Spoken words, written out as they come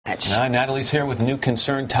much. Natalie's here with new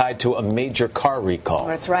concern tied to a major car recall.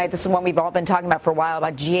 That's right. This is one we've all been talking about for a while,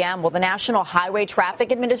 about GM. Well, the National Highway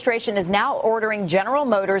Traffic Administration is now ordering General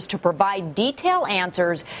Motors to provide detailed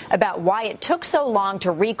answers about why it took so long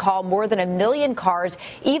to recall more than 1 million cars,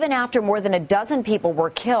 even after more than a dozen people were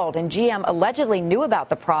killed. And GM allegedly knew about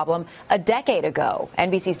the problem a decade ago.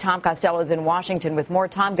 NBC's Tom Costello is in Washington with more.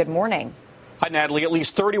 Tom, good morning. Hi, Natalie. At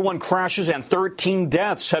least 31 crashes and 13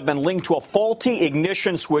 deaths have been linked to a faulty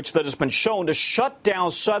ignition switch that has been shown to shut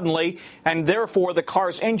down suddenly, and therefore the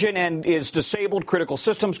car's engine is disabled. Critical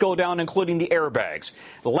systems go down, including the airbags.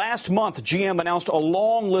 Last month, GM announced a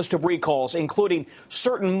long list of recalls, including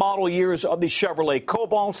certain model years of the Chevrolet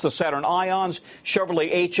Cobalts, the Saturn Ions,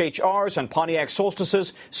 Chevrolet HHRs, and Pontiac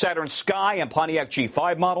Solstices, Saturn Sky, and Pontiac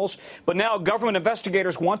G5 models. But now government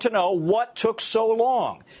investigators want to know what took so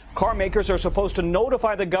long. Car makers are supposed to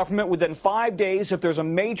notify the government within 5 days if there's a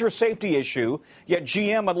major safety issue, yet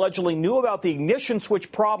GM allegedly knew about the ignition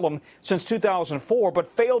switch problem since 2004,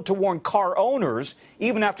 but failed to warn car owners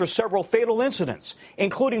even after several fatal incidents,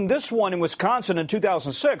 including this one in Wisconsin in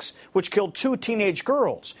 2006, which killed 2 teenage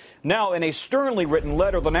girls. Now, in a sternly written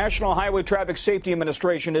letter, the National Highway Traffic Safety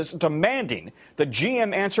Administration is demanding that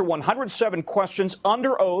GM answer 107 questions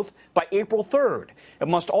under oath by April 3rd. It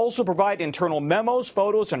must also provide internal memos,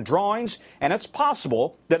 photos, and drawings, and it's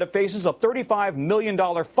possible that it faces a $35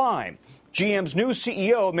 million fine. GM's new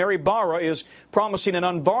CEO, Mary Barra, is promising an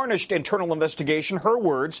unvarnished internal investigation, her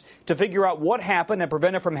words, to figure out what happened and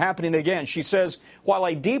prevent it from happening again. She says, while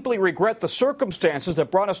I deeply regret the circumstances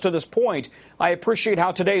that brought us to this point, I appreciate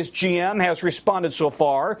how today's GM has responded so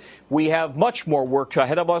far. We have much more work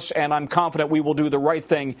ahead of us, and I'm confident we will do the right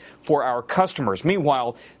thing for our customers.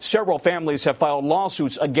 Meanwhile, several families have filed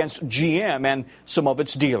lawsuits against GM and some of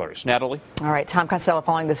its dealers. Natalie? All right, Tom Costello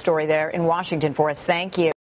following the story there in Washington for us. Thank you.